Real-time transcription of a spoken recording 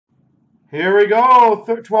Here we go.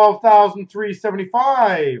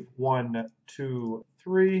 12,375. 1, 2,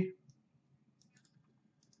 3.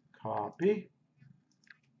 Copy.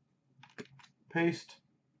 Paste.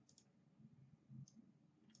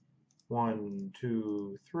 1,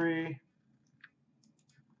 2, 3.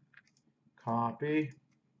 Copy.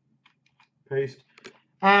 Paste.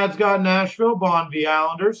 Ads got Nashville, Bond v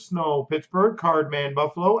Islanders, Snow Pittsburgh, Cardman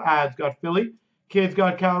Buffalo, Ads got Philly, Kids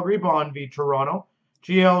got Calgary, Bond v Toronto,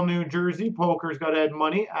 GL New Jersey, Poker's got Ed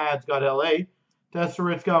Money, Ads got LA,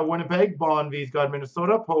 Desserit's got Winnipeg, Bond v's got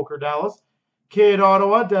Minnesota, Poker Dallas, Kid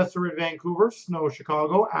Ottawa, Desserit Vancouver, Snow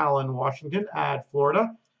Chicago, Allen Washington, Ad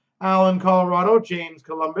Florida, Allen Colorado, James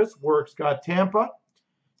Columbus, Works got Tampa,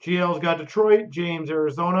 GL's got Detroit, James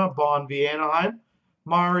Arizona, Bond v Anaheim,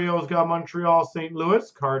 Mario's got Montreal, St.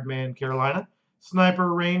 Louis, Cardman, Carolina.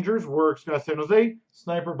 Sniper Rangers, Works got San Jose.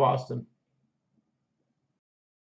 Sniper Boston.